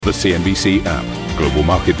The CNBC app. Global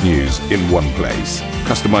market news in one place.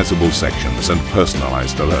 Customizable sections and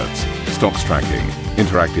personalized alerts. Stocks tracking,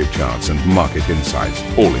 interactive charts and market insights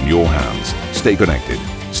all in your hands. Stay connected.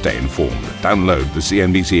 Stay informed. Download the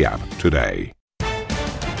CNBC app today.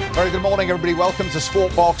 Very good morning, everybody. Welcome to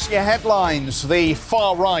Squawk Box. Your headlines. The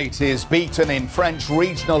far right is beaten in French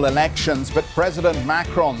regional elections, but President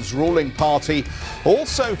Macron's ruling party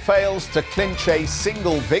also fails to clinch a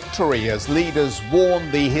single victory as leaders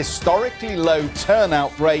warn the historically low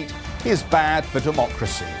turnout rate is bad for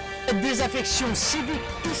democracy.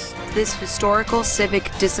 This historical civic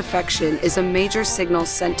disaffection is a major signal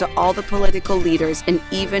sent to all the political leaders and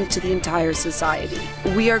even to the entire society.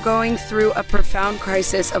 We are going through a profound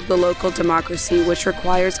crisis of the local democracy, which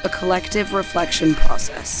requires a collective reflection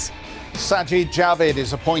process. Sajid Javid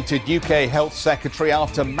is appointed UK Health Secretary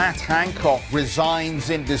after Matt Hancock resigns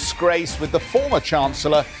in disgrace, with the former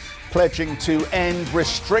Chancellor pledging to end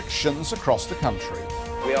restrictions across the country.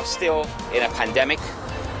 We are still in a pandemic,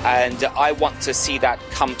 and I want to see that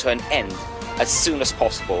come to an end as soon as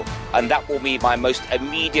possible. And that will be my most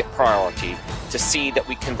immediate priority, to see that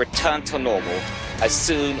we can return to normal as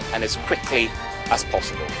soon and as quickly as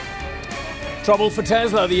possible. Trouble for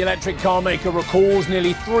Tesla. The electric car maker recalls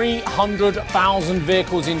nearly 300,000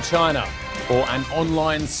 vehicles in China for an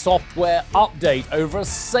online software update over a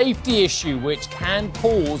safety issue which can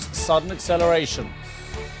cause sudden acceleration.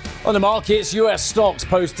 On the markets, US stocks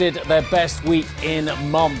posted their best week in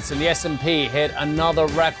months, and the S&P hit another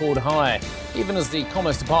record high, even as the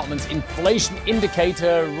Commerce Department's inflation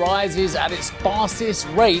indicator rises at its fastest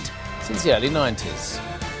rate since the early 90s.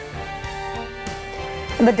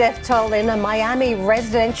 The death toll in a Miami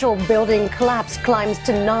residential building collapse climbs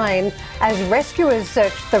to 9 as rescuers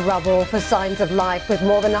search the rubble for signs of life, with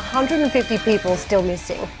more than 150 people still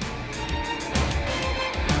missing.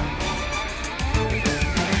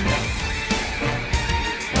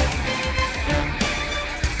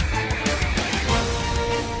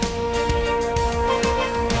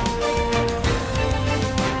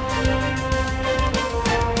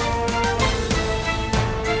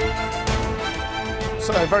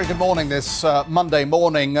 So, very good morning this Monday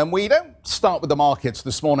morning. And we don't start with the markets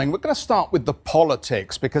this morning. We're going to start with the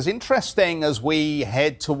politics, because interesting as we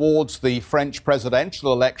head towards the French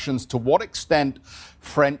presidential elections, to what extent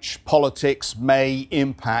French politics may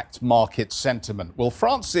impact market sentiment. Well,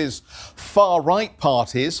 France's far-right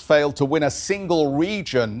parties failed to win a single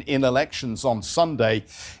region in elections on Sunday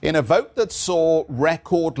in a vote that saw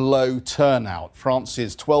record low turnout.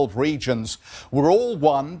 France's 12 regions were all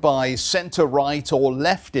won by centre-right or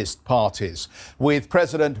leftist parties, with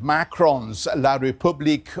President Macron's La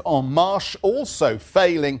République En Marche also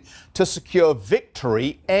failing to secure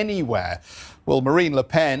victory anywhere. Well, Marine Le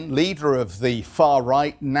Pen, leader of the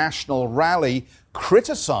far-right National Rally,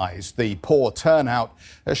 criticised the poor turnout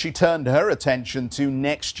as she turned her attention to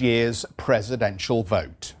next year's presidential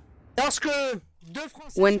vote.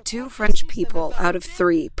 When 2 French people out of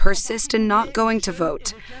 3 persist in not going to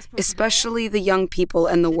vote, especially the young people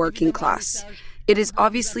and the working class, it is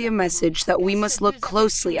obviously a message that we must look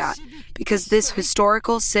closely at, because this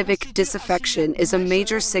historical civic disaffection is a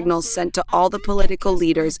major signal sent to all the political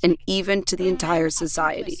leaders and even to the entire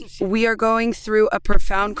society. We are going through a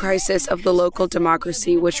profound crisis of the local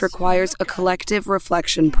democracy, which requires a collective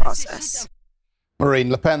reflection process.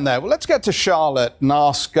 Marine Le Pen there. Well, let's get to Charlotte and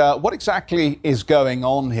ask what exactly is going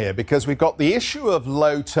on here, because we've got the issue of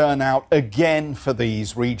low turnout again for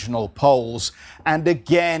these regional polls. And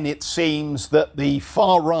again, it seems that the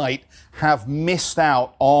far right have missed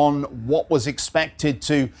out on what was expected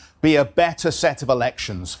to be a better set of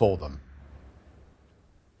elections for them.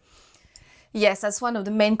 Yes, that's one of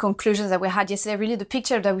the main conclusions that we had yesterday. Really, the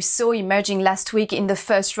picture that we saw emerging last week in the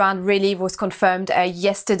first round really was confirmed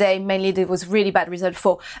yesterday. Mainly, there was really bad result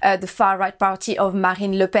for the far-right party of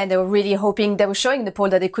Marine Le Pen. They were really hoping, they were showing in the poll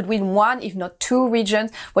that they could win 1, if not 2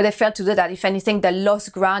 regions, where they failed to do that. If anything, they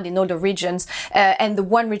lost ground in all the regions. And the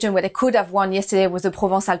one region where they could have won yesterday was the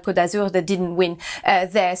Provence-Alpes-Côte d'Azur. They didn't win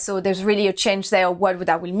there. So there's really a change there of what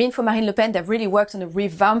that will mean for Marine Le Pen. They've really worked on a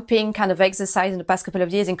revamping kind of exercise in the past couple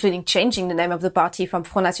of years, including changing the name of the party from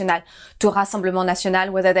Front National to Rassemblement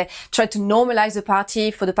National, whether they tried to normalize the party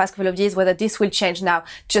for the past couple of years, whether this will change now,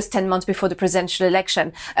 just 10 months before the presidential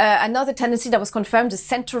election. Another tendency that was confirmed, the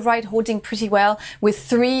centre-right holding pretty well, with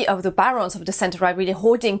 3 of the barons of the centre-right really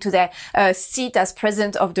holding to their seat as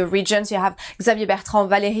president of the regions. You have Xavier Bertrand,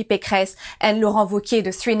 Valérie Pécresse, and Laurent Wauquiez,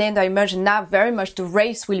 the 3 names that emerge. Now very much the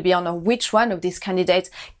race will be on which one of these candidates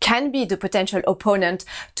can be the potential opponent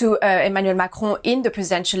to Emmanuel Macron in the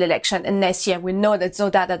presidential election next year. We know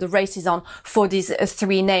that the race is on for these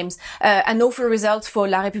three names. An awful result for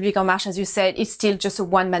La République En Marche, as you said. It's still just a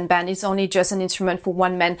one-man band. It's only just an instrument for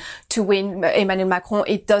one man to win Emmanuel Macron.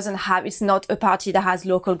 It's not a party that has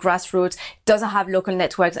local grassroots, doesn't have local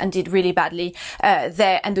networks, and did really badly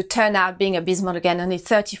there. And the turnout being abysmal again, only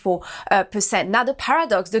 34%. Now the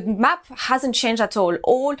paradox, the map hasn't changed at all.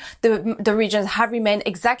 All the regions have remained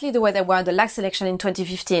exactly the way they were in the last election in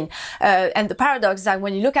 2015. And the paradox is that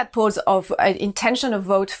when you look at polls of intention of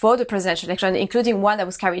vote for the presidential election, including one that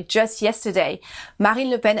was carried just yesterday, Marine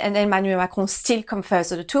Le Pen and Emmanuel Macron still come first.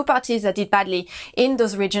 So the two parties that did badly in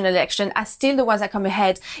those regional elections are still the ones that come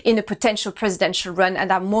ahead in a potential presidential run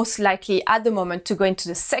and are most likely at the moment to go into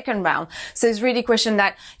the second round. So it's really a question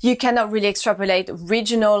that you cannot really extrapolate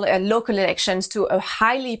regional and local elections to a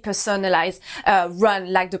highly personalized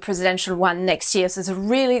run like the presidential one next year. So there's a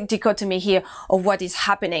really dichotomy here of what is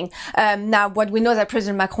happening. Now, what we know that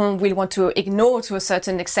President Macron will want to ignore to a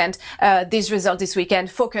certain extent this result this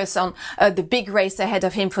weekend, focus on the big race ahead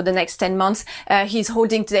of him for the next 10 months. He's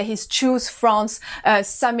holding today his Choose France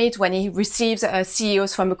summit when he receives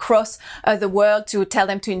CEOs from across the world to tell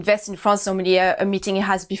them to invest in France. Normally a meeting he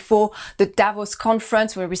has before the Davos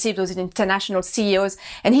conference where he receives those international CEOs.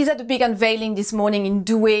 And he's at a big unveiling this morning in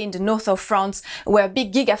Douai in the north of France, where a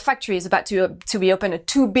big gigafactory is about to be opened, a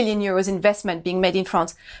 2 billion euros investment being made in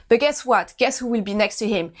France. But guess what? Guess who will be next to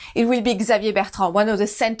him? It will be Xavier Bertrand, one of the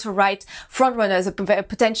center-right frontrunners, a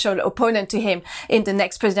potential opponent to him in the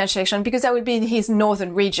next presidential election, because that will be in his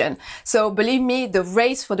northern region. So believe me, the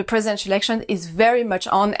race for the presidential election is very much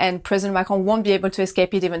on, and President Macron won't be able to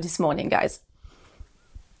escape it even this morning, guys.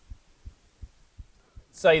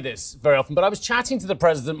 Say this very often, but I was chatting to the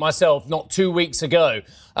president myself not 2 weeks ago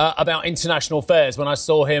about international affairs when I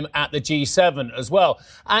saw him at the G7 as well.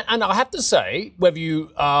 And I have to say, whether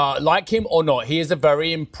you like him or not, he is a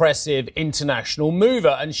very impressive international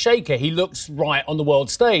mover and shaker. He looks right on the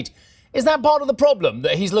world stage. Is that part of the problem,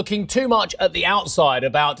 that he's looking too much at the outside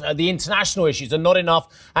about the international issues and not enough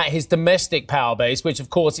at his domestic power base, which,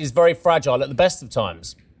 of course, is very fragile at the best of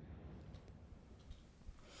times?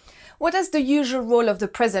 What is the usual role of the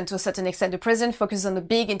president to a certain extent? The president focuses on the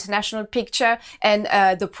big international picture, and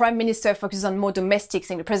the prime minister focuses on more domestic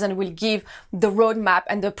things. The president will give the roadmap,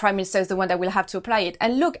 and the prime minister is the one that will have to apply it.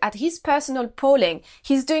 And look at his personal polling.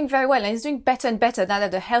 He's doing very well, and he's doing better and better now that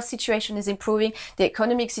the health situation is improving, the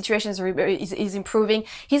economic situation is improving.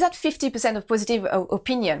 He's at 50% of positive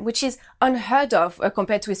opinion, which is unheard of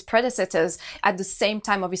compared to his predecessors at the same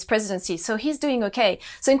time of his presidency. So he's doing okay.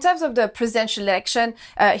 So in terms of the presidential election,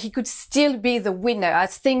 he could still be the winner.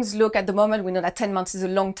 As things look at the moment, we know that 10 months is a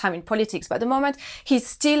long time in politics, but at the moment, he's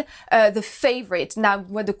still the favorite. Now,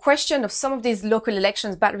 what the question of some of these local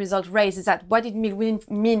elections, bad result raised, is that what it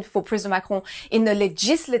mean for President Macron in the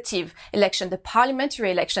legislative election, the parliamentary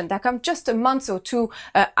election that comes just a month or two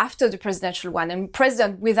after the presidential one. And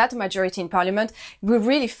president, without a majority in parliament, will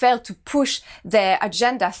really fail to push their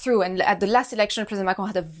agenda through. And at the last election, President Macron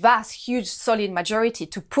had a vast, huge, solid majority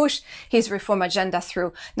to push his reform agenda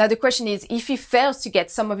through. Now, the question is, if he fails to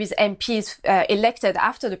get some of his MPs elected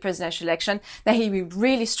after the presidential election, then he will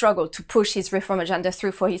really struggle to push his reform agenda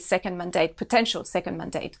through for his second mandate, potential second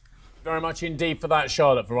mandate. Very much indeed for that,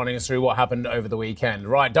 Charlotte, for running us through what happened over the weekend.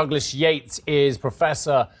 Right, Douglas Yates is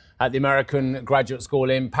professor at the American Graduate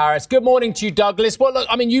School in Paris. Good morning to you, Douglas. Well, look,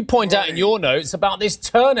 I mean, you point out in your notes about this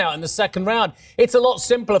turnout in the second round. It's a lot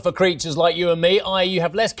simpler for creatures like you and me, i.e. you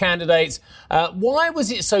have less candidates. Why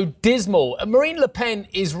was it so dismal? Marine Le Pen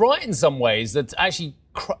is right in some ways that actually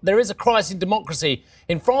there is a crisis in democracy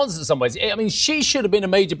in France in some ways. I mean, she should have been a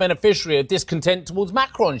major beneficiary of discontent towards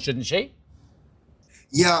Macron, shouldn't she?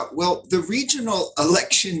 Yeah, well, the regional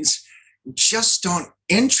elections just don't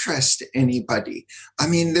interest anybody. I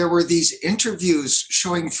mean, there were these interviews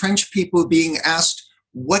showing French people being asked,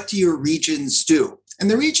 what do your regions do?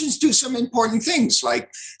 And the regions do some important things,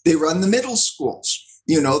 like they run the middle schools.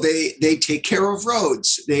 You know, they take care of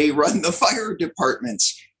roads. They run the fire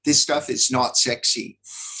departments. This stuff is not sexy.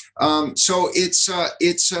 So it's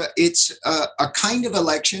a kind of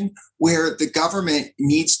election where the government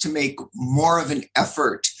needs to make more of an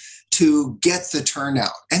effort to get the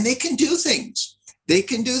turnout. And they can do things. They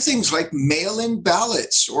can do things like mail-in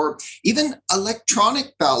ballots or even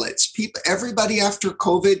electronic ballots. Everybody after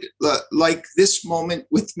COVID, like this moment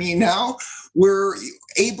with me now, we're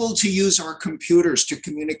able to use our computers to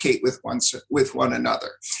communicate with one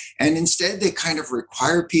another. And instead, they kind of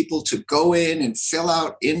require people to go in and fill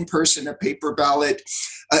out in person a paper ballot.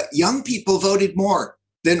 Young people voted more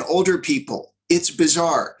than older people It's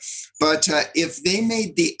bizarre. But if they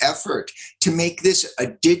made the effort to make this a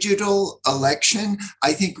digital election,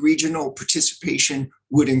 I think regional participation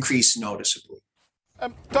would increase noticeably.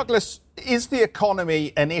 Douglas, is the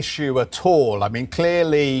economy an issue at all? I mean,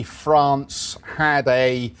 clearly France had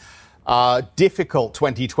a difficult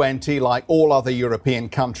 2020 like all other European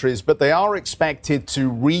countries, but they are expected to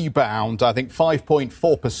rebound. I think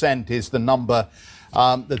 5.4% is the number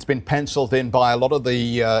that's been penciled in by a lot of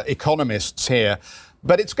the economists here.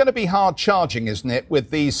 But it's going to be hard charging, isn't it, with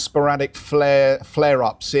these sporadic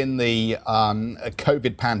flare-ups in the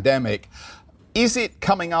COVID pandemic. Is it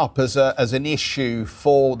coming up as an issue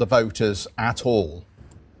for the voters at all?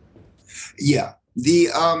 Yeah. The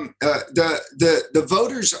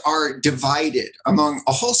voters are divided among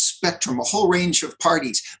a whole spectrum, a whole range of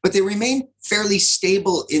parties, but they remain fairly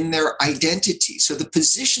stable in their identity. So the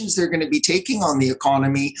positions they're going to be taking on the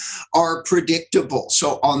economy are predictable.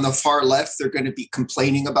 So on the far left, they're going to be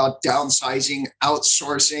complaining about downsizing,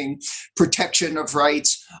 outsourcing, protection of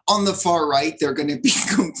rights. On the far right, they're going to be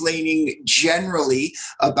complaining generally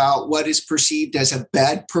about what is perceived as a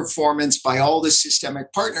bad performance by all the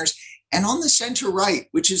systemic partners. And on the center right,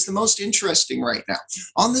 which is the most interesting right now,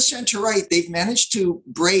 on the center right, they've managed to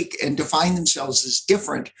break and define themselves as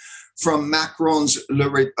different from Macron's Les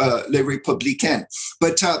Républicains.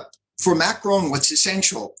 But for Macron, what's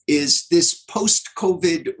essential is this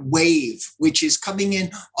post-COVID wave, which is coming in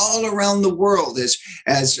all around the world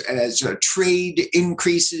as trade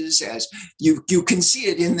increases, as you can see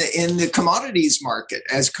it in the commodities market,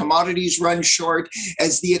 as commodities run short,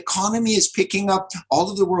 as the economy is picking up. All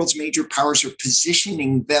of the world's major powers are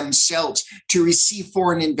positioning themselves to receive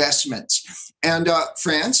foreign investments. And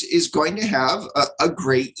France is going to have a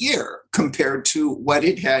great year compared to what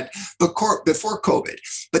it had before COVID.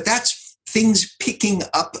 But that's things picking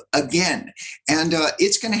up again. And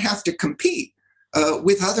it's going to have to compete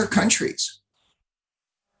with other countries.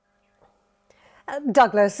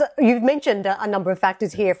 Douglas, you've mentioned a number of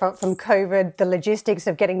factors here from COVID, the logistics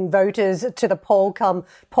of getting voters to the poll come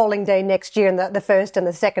polling day next year in the first and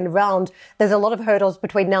the second round. There's a lot of hurdles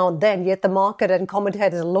between now and then, yet the market and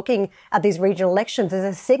commentators are looking at these regional elections as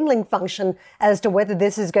a signalling function as to whether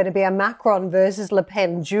this is going to be a Macron versus Le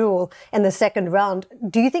Pen duel in the second round.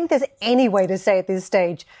 Do you think there's any way to say at this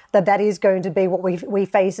stage that is going to be what we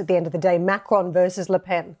face at the end of the day, Macron versus Le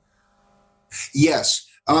Pen? Yes.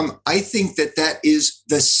 I think that is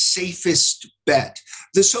the safest bet.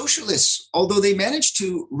 The socialists, although they managed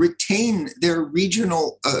to retain their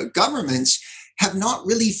regional governments, have not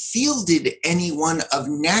really fielded anyone of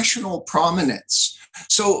national prominence.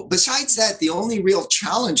 So besides that, the only real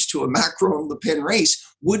challenge to a Macron-Le Pen race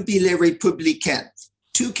would be Les Républicains.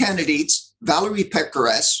 Two candidates, Valérie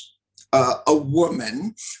Pécresse, a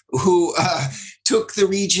woman who took the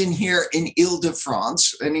region here in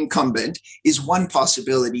Ile-de-France, an incumbent, is one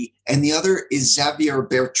possibility, and the other is Xavier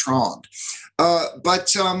Bertrand.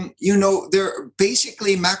 But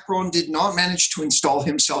basically Macron did not manage to install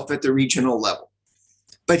himself at the regional level.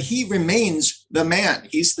 But he remains the man.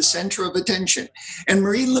 He's the center of attention. And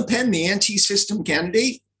Marine Le Pen, the anti-system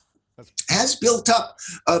candidate, has built up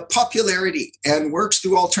a popularity and works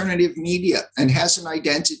through alternative media and has an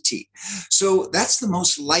identity. So that's the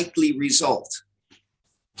most likely result.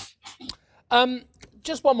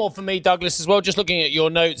 Just one more for me, Douglas, as well. Just looking at your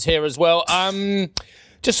notes here as well.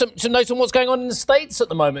 Just some notes on what's going on in the States at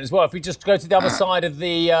the moment as well. If we just go to the other side of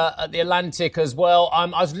the Atlantic as well. I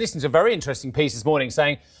was listening to a very interesting piece this morning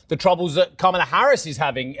saying the troubles that Kamala Harris is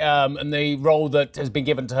having and the role that has been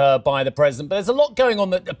given to her by the president. But there's a lot going on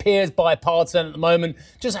that appears bipartisan at the moment.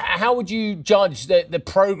 Just how would you judge the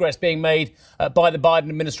progress being made by the Biden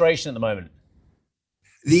administration at the moment?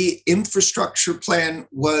 The infrastructure plan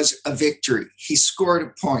was a victory. He scored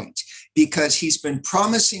a point because he's been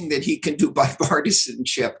promising that he can do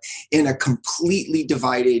bipartisanship in a completely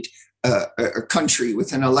divided country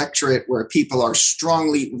with an electorate where people are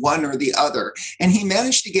strongly one or the other. And he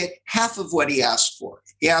managed to get half of what he asked for.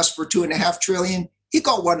 He asked for $2.5 trillion. He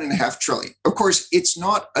got $1.5 trillion. Of course, it's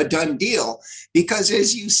not a done deal because,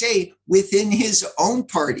 as you say, within his own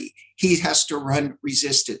party, he has to run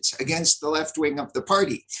resistance against the left wing of the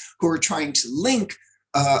party who are trying to link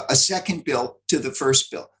a second bill to the first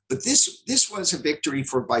bill. But this was a victory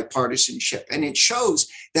for bipartisanship, and it shows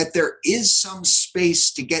that there is some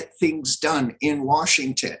space to get things done in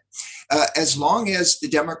Washington, as long as the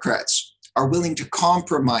Democrats are willing to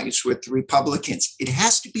compromise with the Republicans. It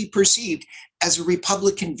has to be perceived as a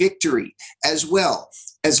Republican victory as well.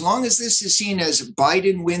 As long as this is seen as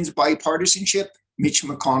Biden wins bipartisanship, Mitch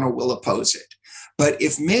McConnell will oppose it. But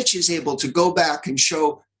if Mitch is able to go back and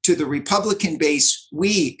show to the Republican base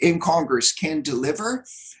we in Congress can deliver,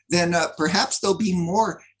 then perhaps there'll be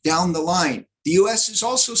more down the line. The U.S. is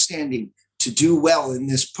also standing to do well in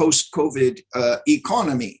this post-COVID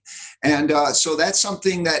economy. And so that's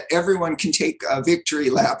something that everyone can take a victory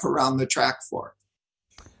lap around the track for.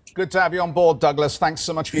 Good to have you on board, Douglas. Thanks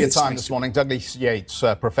so much for your time this morning. Douglas Yates,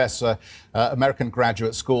 Professor, American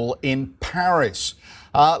Graduate School in Paris.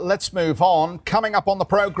 Let's move on. Coming up on the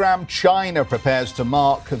programme, China prepares to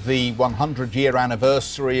mark the 100-year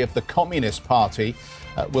anniversary of the Communist Party.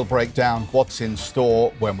 We'll break down what's in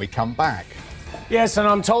store when we come back. Yes, and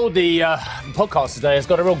I'm told the podcast today has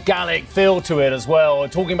got a real Gallic feel to it as well. We're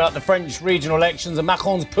talking about the French regional elections and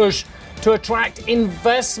Macron's push to attract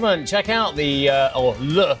investment. Check out the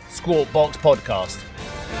Le Squawk Box podcast.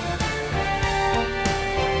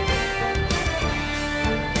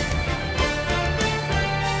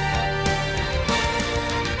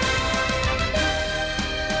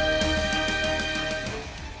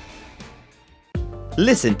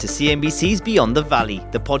 Listen to CNBC's Beyond the Valley,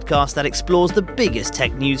 the podcast that explores the biggest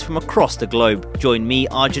tech news from across the globe. Join me,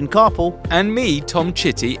 Arjun Karpal. And me, Tom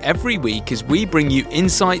Chitty, every week as we bring you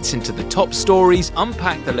insights into the top stories,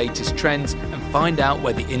 unpack the latest trends, and find out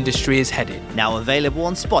where the industry is headed. Now available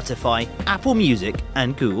on Spotify, Apple Music,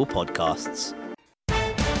 and Google Podcasts.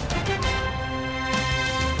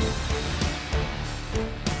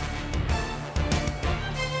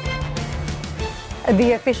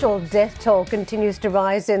 The official death toll continues to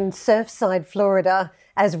rise in Surfside, Florida,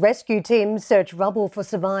 as rescue teams search rubble for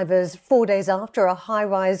survivors 4 days after a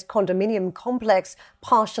high-rise condominium complex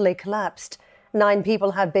partially collapsed. 9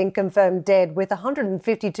 people have been confirmed dead, with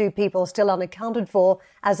 152 people still unaccounted for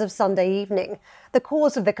as of Sunday evening. The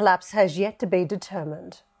cause of the collapse has yet to be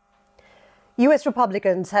determined. US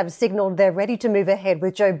Republicans have signalled they're ready to move ahead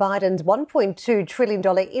with Joe Biden's $1.2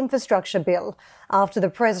 trillion infrastructure bill after the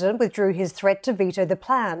president withdrew his threat to veto the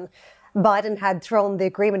plan. Biden had thrown the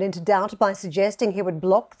agreement into doubt by suggesting he would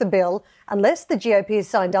block the bill unless the GOP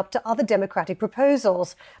signed up to other Democratic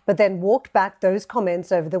proposals, but then walked back those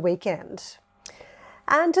comments over the weekend.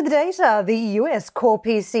 And to the data, the US core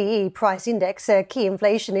PCE price index, a key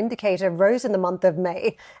inflation indicator, rose in the month of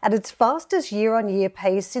May at its fastest year-on-year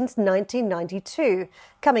pace since 1992,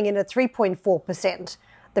 coming in at 3.4%.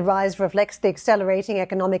 The rise reflects the accelerating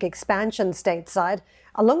economic expansion stateside,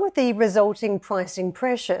 along with the resulting pricing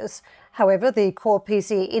pressures. However, the core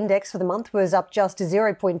PCE index for the month was up just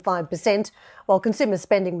 0.5%, while consumer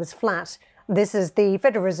spending was flat. This as the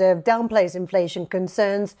Federal Reserve downplays inflation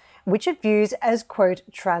concerns, which it views as, quote,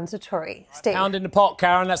 transitory. Steve. Pound in the pot,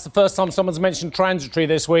 Karen. That's the first time someone's mentioned transitory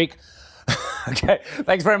this week. Okay,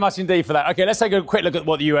 thanks very much indeed for that. Okay, let's take a quick look at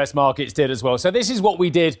what the US markets did as well. So this is what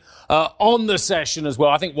we did on the session as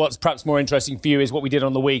well. I think what's perhaps more interesting for you is what we did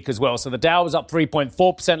on the week as well. So the Dow was up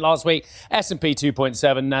 3.4% last week, S&P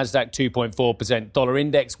 2.7%, NASDAQ 2.4%. Dollar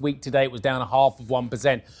index week to date was down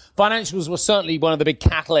 0.5%. Financials were certainly one of the big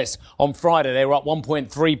catalysts on Friday. They were up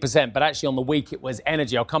 1.3%, but actually on the week it was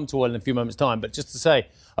energy. I'll come to oil in a few moments' time, but just to say,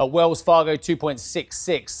 Wells Fargo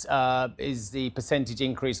 2.66 is the percentage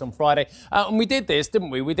increase on Friday. And we did this, didn't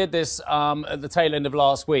we? We did this at the tail end of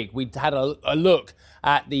last week. We had a look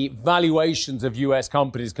at the valuations of US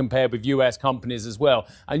companies compared with US companies as well.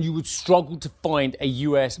 And you would struggle to find a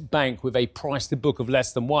US bank with a price to book of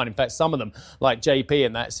less than 1. In fact, some of them, like JP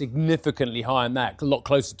and that, significantly higher than that, a lot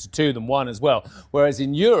closer to 2 than 1 as well. Whereas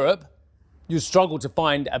in Europe, you struggle to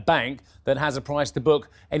find a bank that has a price to book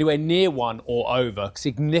anywhere near 1 or over,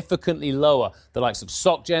 significantly lower. The likes of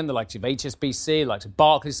SocGen, the likes of HSBC, the likes of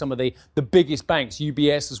Barclays, some of the biggest banks,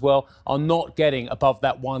 UBS as well, are not getting above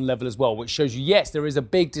that 1 level as well, which shows you, yes, there is a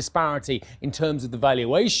big disparity in terms of the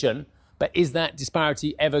valuation, but is that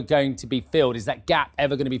disparity ever going to be filled? Is that gap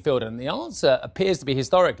ever going to be filled? And the answer appears to be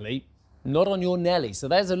historically, not on your Nelly. So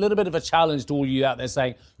there's a little bit of a challenge to all you out there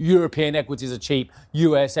saying European equities are cheap,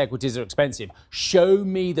 US equities are expensive. Show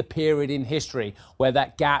me the period in history where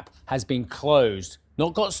that gap has been closed.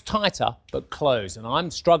 Not got tighter, but closed. And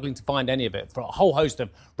I'm struggling to find any of it for a whole host of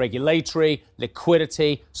regulatory,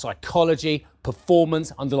 liquidity, psychology,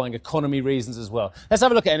 performance, underlying economy reasons as well. Let's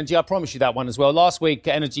have a look at energy. I promise you that one as well. Last week,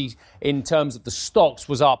 energy in terms of the stocks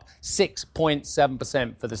was up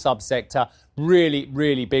 6.7% for the subsector. Really,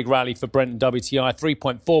 really big rally for Brent and WTI.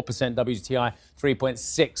 3.4% WTI,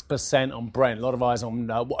 3.6% on Brent. A lot of eyes on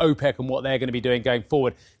OPEC and what they're going to be doing going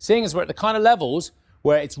forward. Seeing as we're at the kind of levels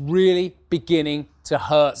where it's really beginning to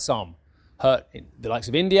hurt some. Hurt in the likes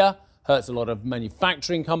of India, hurts a lot of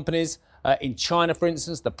manufacturing companies. In China, for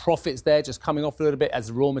instance, the profits there just coming off a little bit as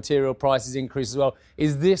the raw material prices increase as well.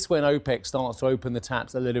 Is this when OPEC starts to open the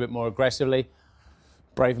taps a little bit more aggressively?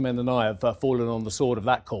 Braver men than I have fallen on the sword of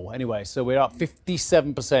that call. Anyway, so we're up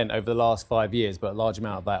 57% over the last 5 years, but a large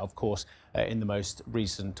amount of that, of course, in the most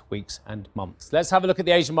recent weeks and months. Let's have a look at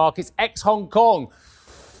the Asian markets. Ex-Hong Kong.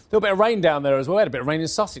 A little bit of rain down there as well. We had a bit of rain in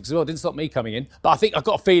Sussex as well. Didn't stop me coming in. But I think I've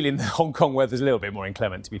got a feeling the Hong Kong weather's a little bit more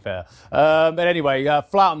inclement, to be fair. But anyway,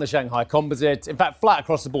 flat on the Shanghai Composite. In fact, flat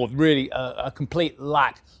across the board. Really a complete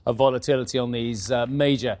lack of volatility on these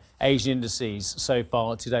major Asian indices so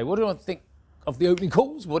far today. What do I think of the opening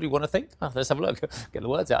calls? What do you want to think? Let's have a look. Get the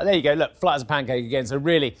words out. There you go. Look, flat as a pancake again. So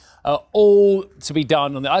really all to be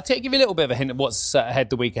done on that. I'll give you a little bit of a hint of what's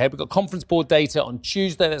ahead the week ahead. We've got conference board data on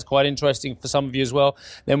Tuesday. That's quite interesting for some of you as well.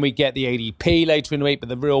 Then we get the ADP later in the week. But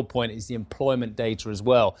the real point is the employment data as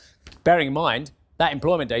well. Bearing in mind, that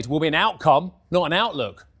employment data will be an outcome, not an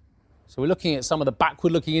outlook. So we're looking at some of the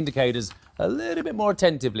backward-looking indicators a little bit more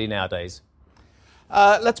attentively nowadays.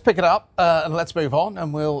 Let's pick it up and let's move on.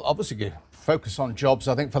 And we'll obviously focus on jobs,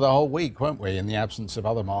 I think, for the whole week, won't we, in the absence of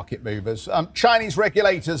other market movers. Chinese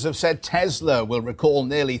regulators have said Tesla will recall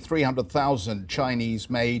nearly 300,000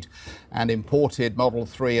 Chinese-made and imported Model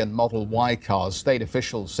 3 and Model Y cars. State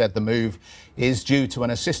officials said the move is due to an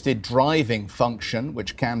assisted driving function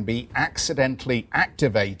which can be accidentally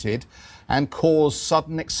activated and cause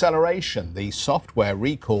sudden acceleration. The software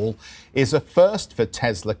recall is a first for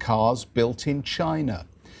Tesla cars built in China.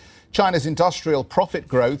 China's industrial profit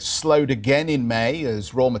growth slowed again in May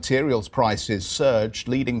as raw materials prices surged,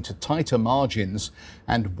 leading to tighter margins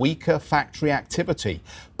and weaker factory activity.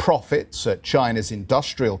 Profits at China's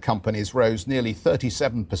industrial companies rose nearly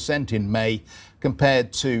 37% in May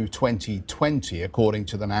compared to 2020, according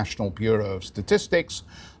to the National Bureau of Statistics,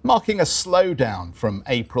 marking a slowdown from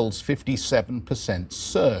April's 57%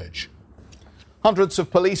 surge. Hundreds of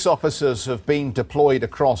police officers have been deployed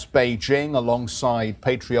across Beijing alongside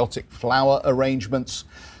patriotic flower arrangements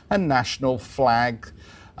and national flag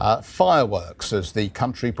fireworks as the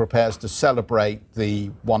country prepares to celebrate the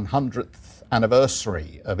 100th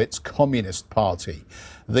anniversary of its Communist Party.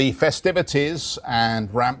 The festivities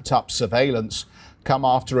and ramped up surveillance come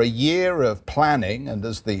after a year of planning and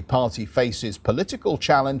as the party faces political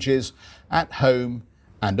challenges at home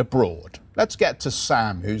and abroad. Let's get to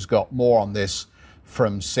Sam, who's got more on this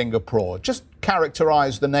from Singapore. Just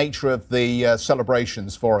characterise the nature of the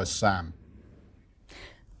celebrations for us, Sam.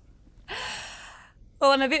 Well,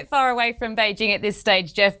 I'm a bit far away from Beijing at this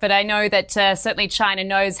stage, Jeff, but I know that certainly China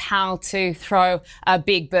knows how to throw a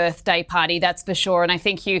big birthday party, that's for sure. And I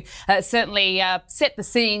think you certainly set the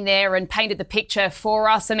scene there and painted the picture for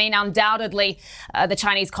us. I mean, undoubtedly, the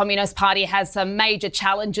Chinese Communist Party has some major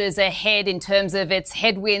challenges ahead in terms of its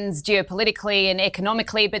headwinds geopolitically and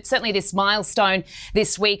economically. But certainly this milestone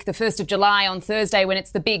this week, the 1st of July on Thursday, when it's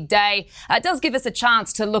the big day, does give us a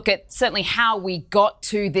chance to look at certainly how we got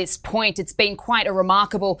to this point. It's been quite a remarkable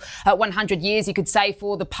 100 years, you could say,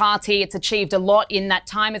 for the party. It's achieved a lot in that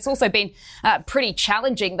time. It's also been pretty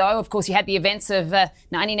challenging, though. Of course, you had the events of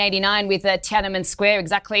 1989 with Tiananmen Square,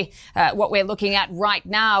 exactly what we're looking at right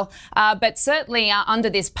now. But certainly under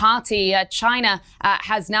this party, China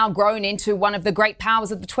has now grown into one of the great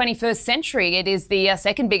powers of the 21st century. It is the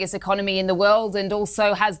second biggest economy in the world and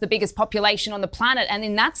also has the biggest population on the planet. And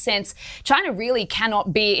in that sense, China really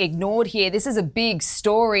cannot be ignored here. This is a big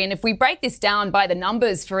story. And if we break this down by the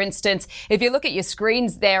numbers, for instance, if you look at your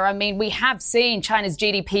screens there, I mean, we have seen China's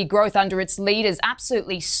GDP growth under its leaders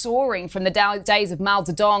absolutely soaring from the days of Mao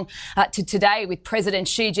Zedong to today with President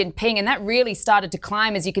Xi Jinping. And that really started to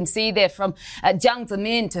climb, as you can see there, from Jiang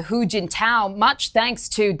Zemin to Hu Jintao, much thanks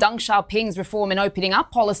to Deng Xiaoping's reform and opening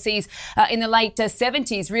up policies in the late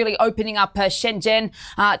 70s, really opening up Shenzhen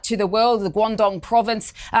to the world, the Guangdong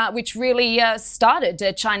province, which really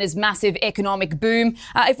started China's massive economic boom.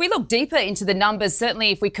 If we look deeper into the numbers,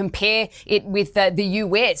 certainly if we compare it with the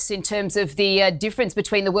US in terms of the difference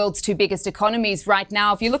between the world's two biggest economies right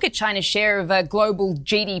now, if you look at China's share of global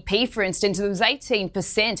GDP, for instance, it was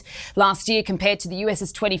 18% last year compared to the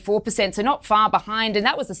US's 24%, so not far behind. And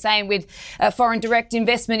that was the same with foreign direct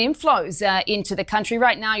investment inflows into the country.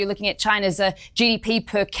 Right now, you're looking at China's GDP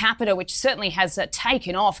per capita, which certainly has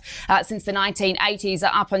taken off since the 1980s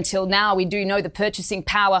up until now. We do know the purchasing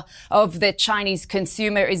power of the Chinese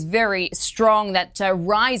consumer is very strong, that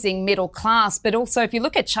rising middle class. But also, if you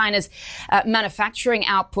look at China's manufacturing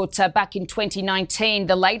output back in 2019,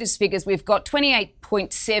 the latest figures, we've got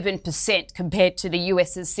 28.7% compared to the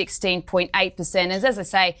US's 16.8%. And as I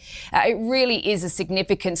say, it really is a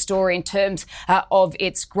significant story in terms of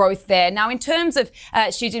its growth there. Now, in terms of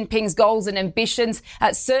Xi Jinping's goals and ambitions,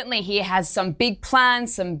 certainly he has some big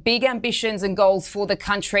plans, some big ambitions and goals for the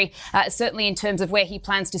country, certainly in terms of where he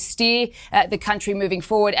plans to steer the country moving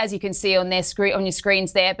forward. As you can see on their screen, on your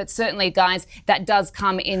screens there. But certainly, guys, that does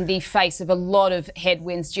come in the face of a lot of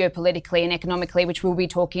headwinds geopolitically and economically, which we'll be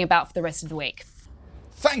talking about for the rest of the week.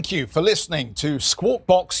 Thank you for listening to Squawk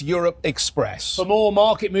Box Europe Express. For more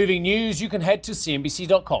market-moving news, you can head to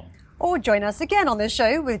cnbc.com. Or join us again on the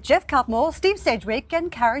show with Jeff Cutmore, Steve Sedgwick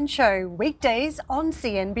and Karen Cho, weekdays on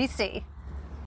CNBC.